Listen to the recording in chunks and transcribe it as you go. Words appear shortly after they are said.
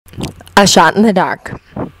A Shot in the Dark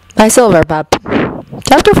by Silverpup.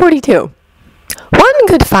 Chapter 42. One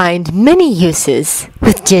could find many uses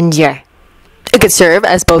with ginger. It could serve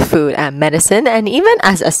as both food and medicine, and even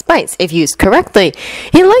as a spice if used correctly.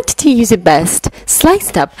 He liked to use it best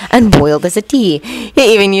sliced up and boiled as a tea.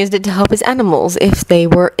 He even used it to help his animals if they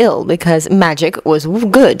were ill, because magic was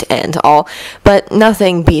good and all, but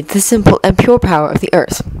nothing beat the simple and pure power of the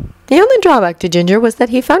earth. The only drawback to ginger was that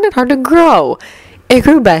he found it hard to grow. It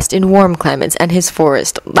grew best in warm climates, and his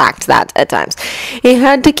forest lacked that at times. He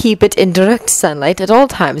had to keep it in direct sunlight at all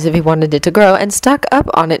times if he wanted it to grow, and stock up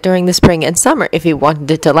on it during the spring and summer if he wanted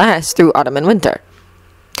it to last through autumn and winter.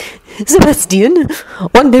 "Sebastian,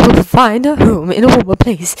 one day we'll find a home in a warmer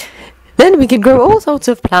place. Then we can grow all sorts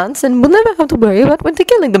of plants, and we'll never have to worry about winter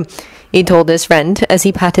killing them," he told his friend as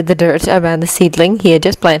he patted the dirt around the seedling he had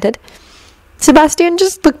just planted. Sebastian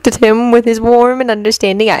just looked at him with his warm and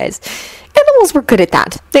understanding eyes. Animals were good at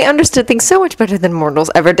that. They understood things so much better than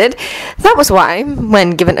mortals ever did. That was why,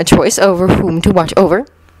 when given a choice over whom to watch over,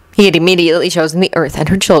 he had immediately chosen the earth and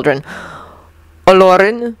her children.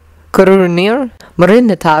 Olorin, Kurunir,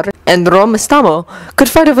 Marinatar, and Romestamo could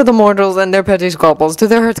fight over the mortals and their petty squabbles to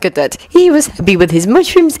their heart's content. He was happy with his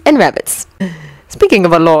mushrooms and rabbits. Speaking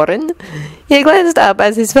of Olorin, he glanced up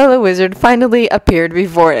as his fellow wizard finally appeared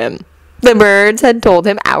before him. The birds had told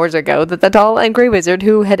him hours ago that the tall and grey wizard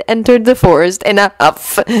who had entered the forest in a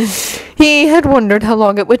huff. He had wondered how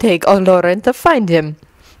long it would take Olorin to find him.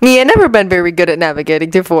 He had never been very good at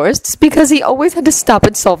navigating through forests because he always had to stop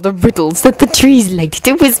and solve the riddles that the trees liked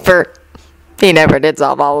to whisper. He never did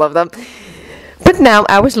solve all of them. But now,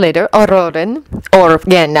 hours later, Olorin, or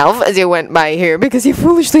Gandalf as he went by here because he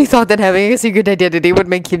foolishly thought that having a secret identity would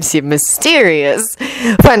make him seem mysterious,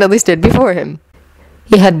 finally stood before him.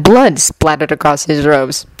 He had blood splattered across his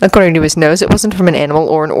robes. According to his nose, it wasn't from an animal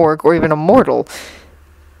or an orc or even a mortal.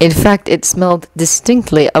 In fact, it smelled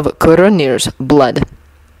distinctly of Kurunir's blood.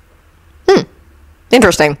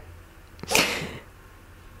 Interesting.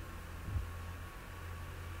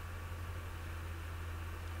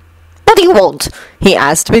 "What do you want?" he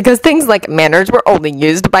asked, because things like manners were only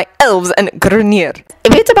used by elves and Kurunir.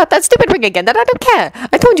 "If it's about that stupid ring again, then I don't care.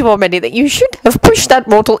 I told you already that you should have pushed that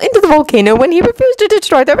mortal into the volcano when he refused to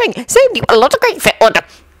destroy the ring. Saved you a lot of great food."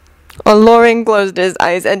 Olorin closed his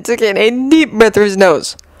eyes and took in a deep breath through his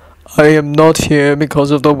nose. "I am not here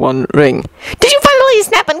because of the One Ring." "Did you finally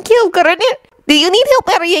snap and kill Kurunir? Do you need help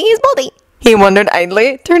burying his body?" he wondered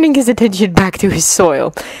idly, turning his attention back to his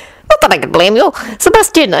soil. "Not that I can blame you.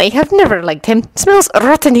 Sebastian, I have never liked him. Smells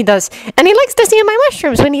rotten, he does. And he likes to see my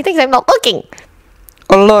mushrooms when he thinks I'm not looking."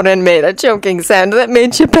 Olorin made a choking sound that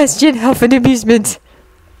made Sebastian huff in amusement.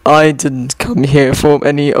 "I didn't come here for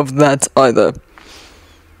any of that either."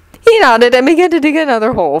 He nodded and began to dig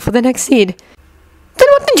another hole for the next seed. "Then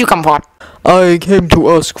what did you come for?" "I came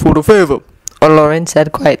to ask for a favor," Olorin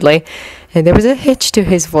said quietly, and there was a hitch to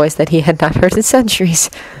his voice that he had not heard in centuries.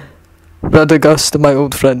 "Radagast, my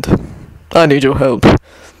old friend, I need your help."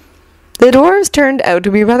 The dwarves turned out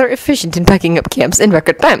to be rather efficient in packing up camps in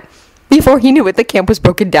record time. Before he knew it, the camp was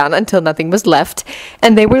broken down until nothing was left,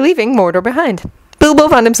 and they were leaving Mordor behind. Bilbo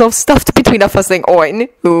found himself stuffed between a fussing Oin,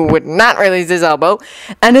 who would not release his elbow,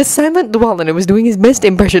 and a silent Dwalin who was doing his best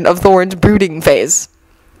impression of Thorin's brooding face.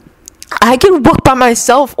 "I can walk by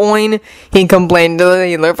myself, Oin," he complained to the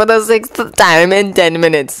healer for the 6th time in 10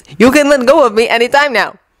 minutes. "You can let go of me any time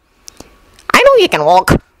now." "I know you can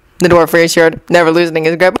walk," the dwarf reassured, never loosening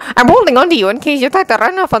his grip. "I'm holding on to you in case you try to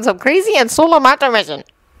run off on some crazy and solo matter mission.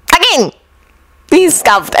 Again!" He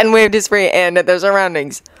scoffed and waved his free hand at their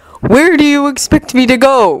surroundings. "Where do you expect me to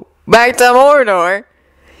go? Back to Mordor?"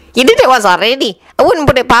 "You did it once already. I wouldn't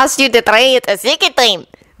put it past you to try it a second time,"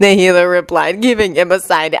 the healer replied, giving him a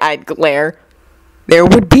side-eyed glare. "There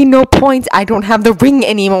would be no point. I don't have the ring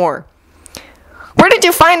anymore." "Where did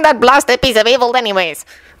you find that blasted piece of evil anyways?"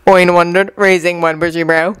 Oin wondered, raising one bushy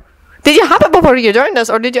brow. "Did you have it before you joined us,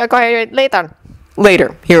 or did you acquire it later?"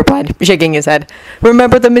 "Later," he replied, shaking his head.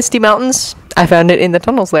 "Remember the Misty Mountains? I found it in the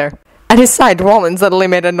tunnels there." At his side, Dwalin suddenly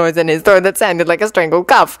made a noise in his throat that sounded like a strangled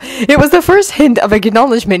cough. It was the first hint of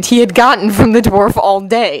acknowledgement he had gotten from the dwarf all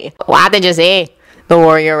day. "What did you say?" the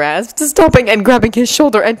warrior asked, stopping and grabbing his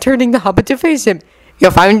shoulder and turning the hobbit to face him. "You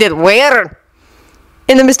found it where?"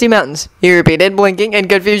 "In the Misty Mountains," he repeated, blinking in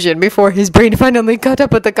confusion before his brain finally caught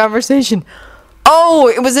up with the conversation. "Oh,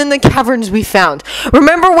 it was in the caverns we found.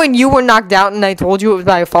 Remember when you were knocked out and I told you it was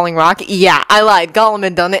by a falling rock? Yeah, I lied. Gollum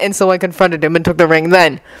had done it, and so I confronted him and took the ring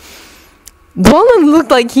then." Dwalin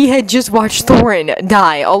looked like he had just watched Thorin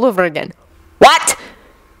die all over again. "What?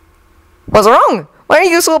 What's wrong? Why are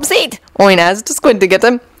you so upset?" Oin asked, squinting at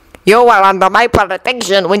him. You were under my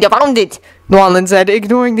protection when you found it, Dwalin said,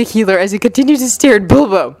 ignoring the healer as he continued to stare at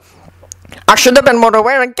Bilbo. I should have been more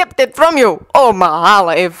aware and kept it from you. Oh,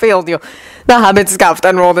 Mahala, it failed you. The Hobbit scoffed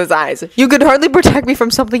and rolled his eyes. You could hardly protect me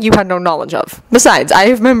from something you had no knowledge of. Besides, I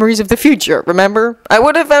have memories of the future, remember? I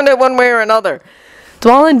would have found it one way or another.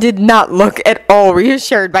 Dwalin did not look at all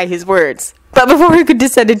reassured by his words. But before he could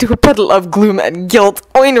descend into a puddle of gloom and guilt,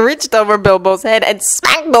 Oin reached over Bilbo's head and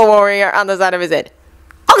smacked the warrior on the side of his head.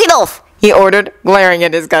 Knock it off, he ordered, glaring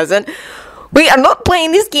at his cousin. We are not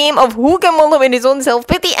playing this game of who can wallow in his own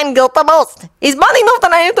self-pity and guilt the most. It's bad enough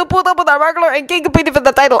that I have to put up with a regular and king competing for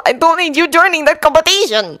the title. I don't need you joining that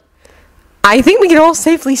competition. I think we can all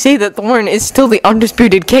safely say that Thorin is still the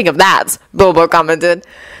undisputed king of that, Bilbo commented.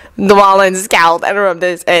 Dwalin scowled and rubbed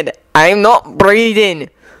his head. I'm not breathing.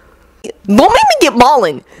 Don't make me get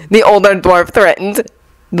ballin', the older dwarf threatened.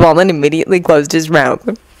 Dwalin immediately closed his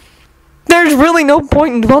mouth. There's really no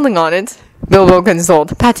point in dwelling on it, Bilbo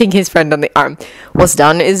consoled, patting his friend on the arm. What's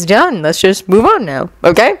done is done. Let's just move on now,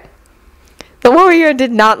 okay? The warrior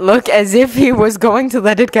did not look as if he was going to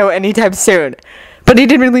let it go anytime soon, but he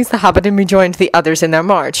did release the hobbit and rejoined the others in their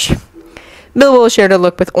march. Bilbo shared a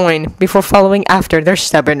look with Oin before following after their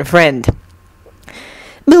stubborn friend.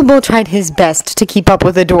 Bilbo tried his best to keep up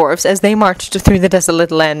with the dwarves as they marched through the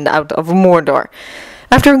desolate land out of Mordor.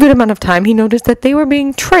 After a good amount of time, he noticed that they were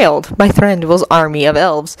being trailed by Thranduil's army of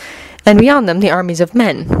elves, and beyond them the armies of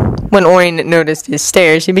men. When Oin noticed his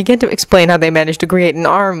stares, he began to explain how they managed to create an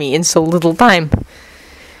army in so little time.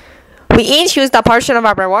 We each used a portion of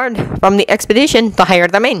our reward from the expedition to hire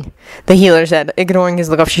the men, the healer said, ignoring his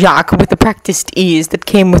look of shock with the practiced ease that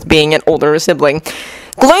came with being an older sibling.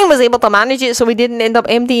 Gloin was able to manage it so we didn't end up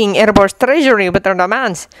emptying Erebor's treasury with their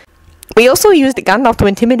demands. We also used Gandalf to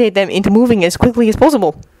intimidate them into moving as quickly as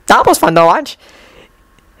possible. That was fun to watch.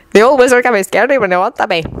 The old wizard can be scary when they want to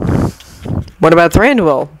be. What about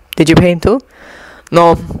Thranduil? Did you pay him too?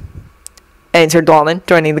 No, answered Dwalin,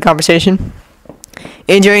 joining the conversation.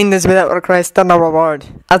 He joined us without request and a reward.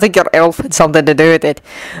 I think your elf had something to do with it.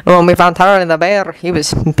 When we found Thorin the bear, he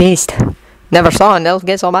was pissed. Never saw an elf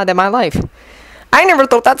get so mad in my life. I never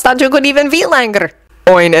thought that statue could even feel anger,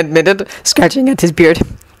 Oin admitted, scratching at his beard.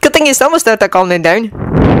 Good thing his son was there to calm him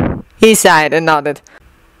down. He sighed and nodded.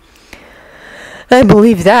 I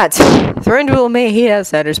believe that. Thranduil may hate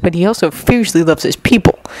outsiders, but he also fiercely loves his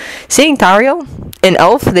people. Seeing Tauriel, an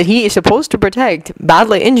elf that he is supposed to protect,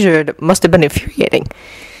 badly injured, must have been infuriating.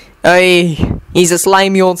 Aye, he's a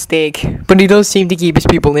slimy old steak, but he does seem to keep his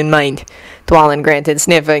people in mind, Dwalin granted,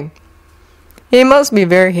 sniffing. He must be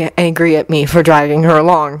very angry at me for dragging her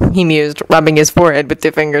along, he mused, rubbing his forehead with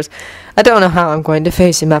 2 fingers. I don't know how I'm going to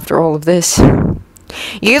face him after all of this.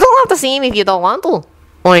 You don't have to see him if you don't want to,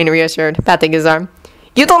 Oin reassured, patting his arm.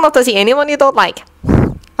 You don't have to see anyone you don't like.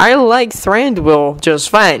 I like Thranduil just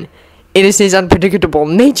fine. It is his unpredictable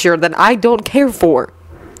nature that I don't care for.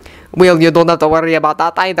 Well, you don't have to worry about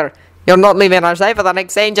that either. You're not leaving our side for the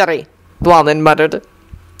next century, Dwalin muttered.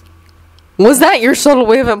 Was that your subtle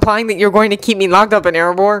way of implying that you're going to keep me locked up in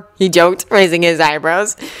Erebor? He joked, raising his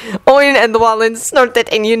eyebrows. Oin and Dwalin snorted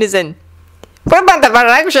in unison. But the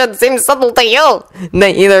direction seems subtle to you, the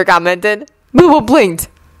healer commented. Bilbo blinked.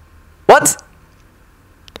 What?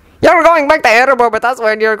 You're going back to Erebor with us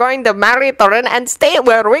when you're going to marry Thorin and stay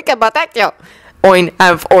where we can protect you, Oin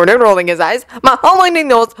have ordered, rolling his eyes. Mahal only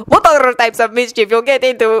knows what other types of mischief you'll get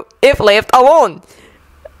into if left alone.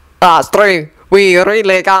 That's true. We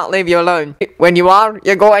really can't leave you alone. When you are,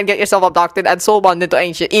 you go and get yourself abducted and soul bonded to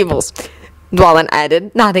ancient evils, Dwalin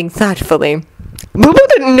added, nodding thoughtfully. Bilbo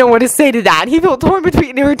didn't know what to say to that. He felt torn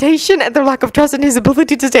between irritation at their lack of trust in his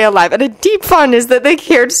ability to stay alive and a deep fondness that they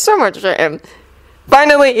cared so much for him.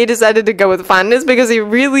 Finally, he decided to go with fondness because he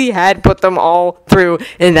really had put them all through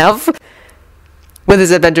enough with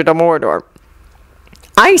his adventure to Mordor.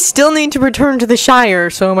 I still need to return to the Shire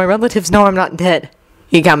so my relatives know I'm not dead,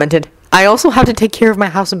 he commented. I also have to take care of my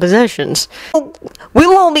house and possessions.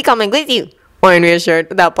 We'll all be coming with you, Oin reassured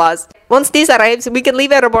without pause. Once this arrives, we can leave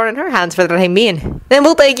Erebor in her hands for the time being. Then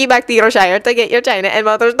we'll take you back to your Shire to get your china and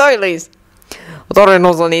mother's doilies. Thorin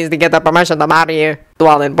also needs to get the permission to marry you,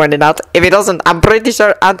 Dwalin pointed out. If he doesn't, I'm pretty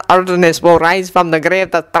sure Aunt Artemis will rise from the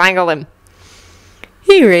grave to strangle him.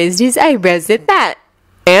 He raised his eyebrows at that.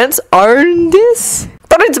 Aunt Artemis?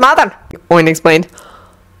 Thorin's mother, Oin explained.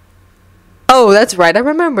 Oh, that's right, I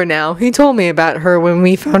remember now. He told me about her when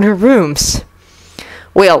we found her rooms.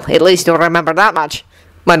 Well, at least you'll remember that much,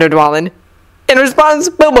 muttered Dwalin. In response,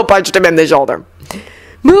 Bilbo punched him in the shoulder.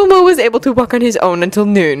 Bilbo was able to walk on his own until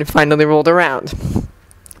noon finally rolled around.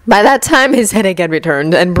 By that time, his headache had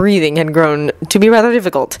returned, and breathing had grown to be rather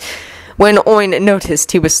difficult. When Oin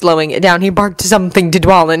noticed he was slowing down, he barked something to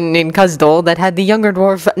Dwalin in Kuzdal that had the younger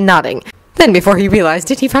dwarf nodding. Then, before he realized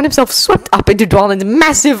it, he found himself swept up into Dwalin's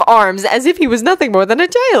massive arms as if he was nothing more than a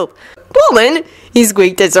child. "Dwalin!" he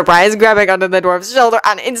squeaked in surprise, grabbing onto the dwarf's shoulder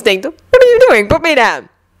on instinct. "What are you doing? Put me down!"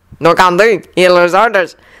 "No can do. Healer's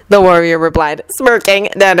orders," the warrior replied, smirking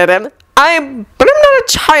down at him. But I'm not a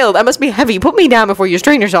child. I must be heavy. Put me down before you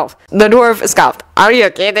strain yourself." The dwarf scoffed. "Are you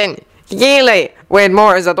kidding? Really? Weigh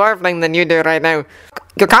more as a dwarfling than you do right now.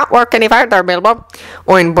 You can't work any farther, Bilbo,"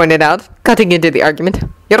 Oin pointed out, cutting into the argument.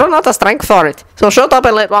 "You're not the strength for it, so shut up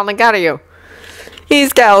and let Wallen carry you." He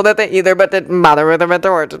scowled at the either, but didn't bother with a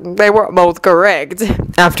retort. They were both correct.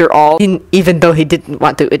 After all, even though he didn't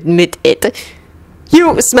want to admit it.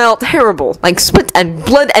 "You smell terrible, like sweat and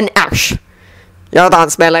blood and ash." "You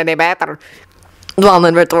don't smell any better,"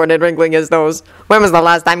 Dwalin retorted, wrinkling his nose. "When was the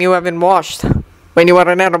last time you have been washed? When you were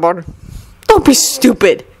an airborne?" "Don't be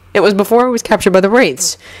stupid. It was before I was captured by the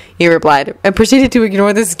wraiths," he replied, and proceeded to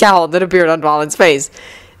ignore the scowl that appeared on Dwalin's face.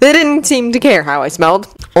 They didn't seem to care how I smelled,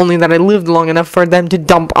 only that I lived long enough for them to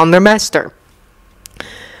dump on their master.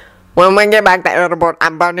 "When we get back to Airborne,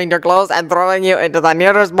 I'm burning your clothes and throwing you into the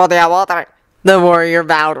nearest body of water," the warrior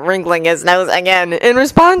vowed, wrinkling his nose again. In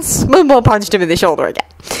response, Bilbo punched him in the shoulder again.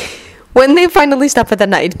 When they finally stopped for the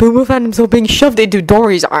night, Bilbo found himself being shoved into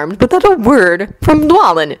Dory's arms without a word from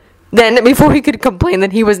Dwalin. Then, before he could complain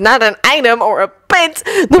that he was not an item or a pet,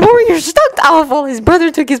 the warrior stuck off while his brother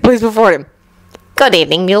took his place before him. "Good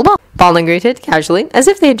evening, Bilbo," Balin greeted, casually, as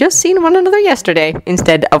if they had just seen one another yesterday,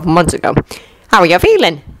 instead of months ago. "How are you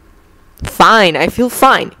feeling?" "Fine, I feel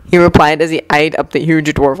fine," he replied as he eyed up the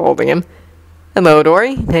huge dwarf holding him. "Hello,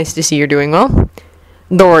 Dory. Nice to see you're doing well."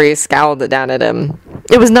 Dory scowled down at him.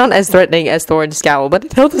 It was not as threatening as Thorin's scowl, but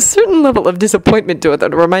it held a certain level of disappointment to it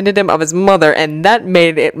that reminded him of his mother, and that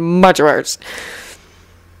made it much worse.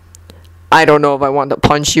 "I don't know if I want to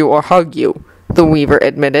punch you or hug you," the weaver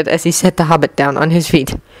admitted as he set the hobbit down on his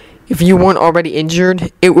feet. "If you weren't already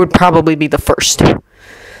injured, it would probably be the first."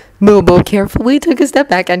 Bilbo carefully took a step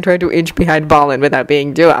back and tried to inch behind Balin without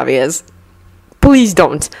being too obvious. "Please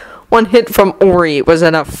don't. One hit from Ori was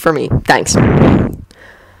enough for me. Thanks."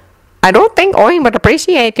 "I don't think Oin would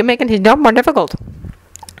appreciate you making his job more difficult,"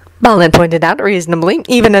 Balin pointed out reasonably,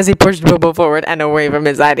 even as he pushed Bilbo forward and away from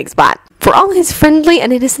his hiding spot. For all his friendly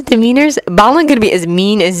and innocent demeanors, Balin could be as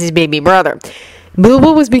mean as his baby brother.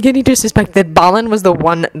 Bilbo was beginning to suspect that Balin was the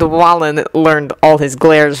one Dwalin learned all his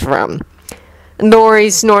glares from. Dory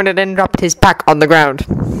snorted and dropped his pack on the ground.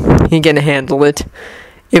 "He can handle it.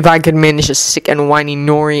 If I could manage a sick and whiny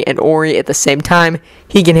Nori and Ori at the same time,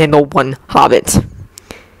 he can handle one hobbit.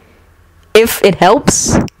 If it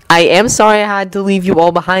helps, I am sorry I had to leave you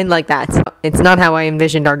all behind like that. It's not how I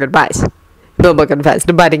envisioned our goodbyes," Bilbo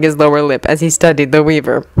confessed, biting his lower lip as he studied the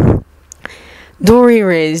weaver. Dory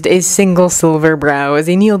raised a single silver brow as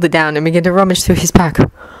he kneeled down and began to rummage through his pack.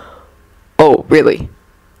 "Oh, really?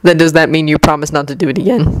 Then does that mean you promise not to do it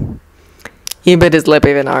again?" He bit his lip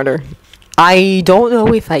even harder. "I don't know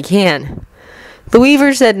if I can." The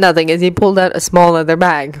weaver said nothing as he pulled out a small leather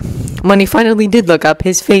bag. When he finally did look up,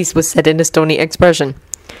 his face was set in a stony expression.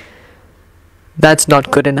 "That's not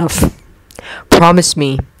good enough. Promise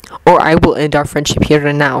me, or I will end our friendship here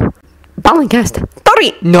and now." Balin gasped.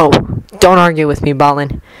 "Thorin!" "No, don't argue with me,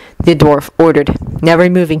 Balin," the dwarf ordered, never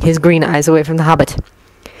moving his green eyes away from the hobbit.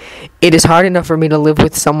 "It is hard enough for me to live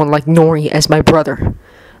with someone like Nori as my brother.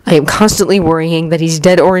 I am constantly worrying that he's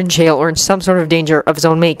dead or in jail or in some sort of danger of his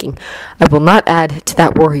own making. I will not add to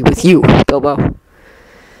that worry with you, Bilbo."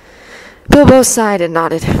 Bilbo sighed and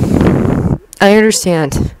nodded. "I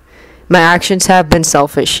understand. My actions have been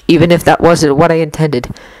selfish, even if that wasn't what I intended.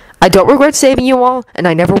 I don't regret saving you all, and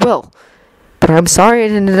I never will. But I'm sorry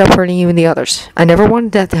it ended up hurting you and the others. I never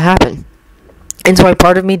wanted that to happen. And so a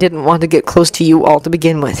part of me didn't want to get close to you all to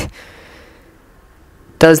begin with."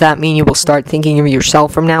 "Does that mean you will start thinking of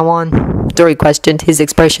yourself from now on?" Dory questioned, his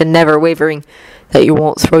expression never wavering. "That you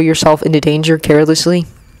won't throw yourself into danger carelessly?"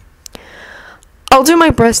 "I'll do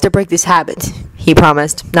my best to break this habit," he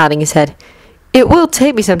promised, nodding his head. "It will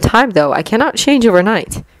take me some time, though. I cannot change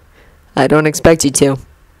overnight." "I don't expect you to,"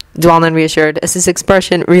 Dwalin reassured as his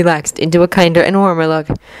expression relaxed into a kinder and warmer look.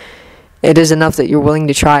 "It is enough that you're willing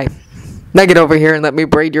to try. Now get over here and let me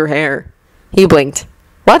braid your hair." He blinked.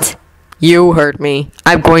 "What?" "You heard me.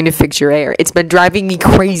 I'm going to fix your hair. It's been driving me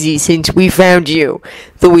crazy since we found you,"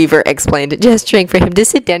 the weaver explained, gesturing for him to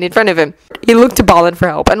sit down in front of him. He looked to Balin for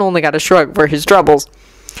help and only got a shrug for his troubles.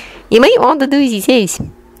 "You might want to do as he says.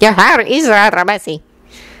 Your hair is rather messy."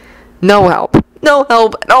 "No help. No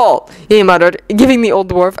help at all, he muttered, giving the old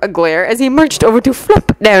dwarf a glare as he marched over to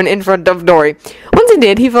flop down in front of Dory. Once he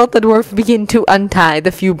did, he felt the dwarf begin to untie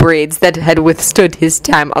the few braids that had withstood his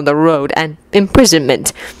time on the road and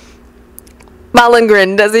imprisonment. Balin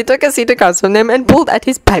grinned as he took a seat across from him and pulled at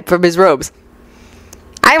his pipe from his robes.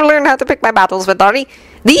 I've learned how to pick my battles with Dory.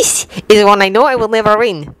 This is one I know I will never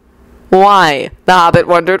win. Why? The hobbit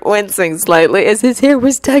wondered, wincing slightly as his hair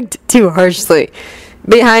was tugged too harshly.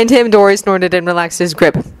 Behind him, Dory snorted and relaxed his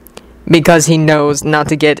grip. Because he knows not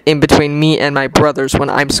to get in between me and my brothers when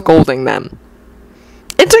I'm scolding them.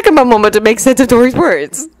 It took him a moment to make sense of Dory's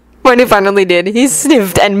words. When he finally did, he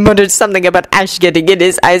sniffed and muttered something about ash getting in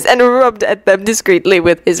his eyes and rubbed at them discreetly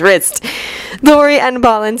with his wrist. Dory and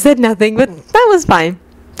Balin said nothing, but that was fine.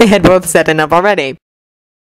 They had both said enough already.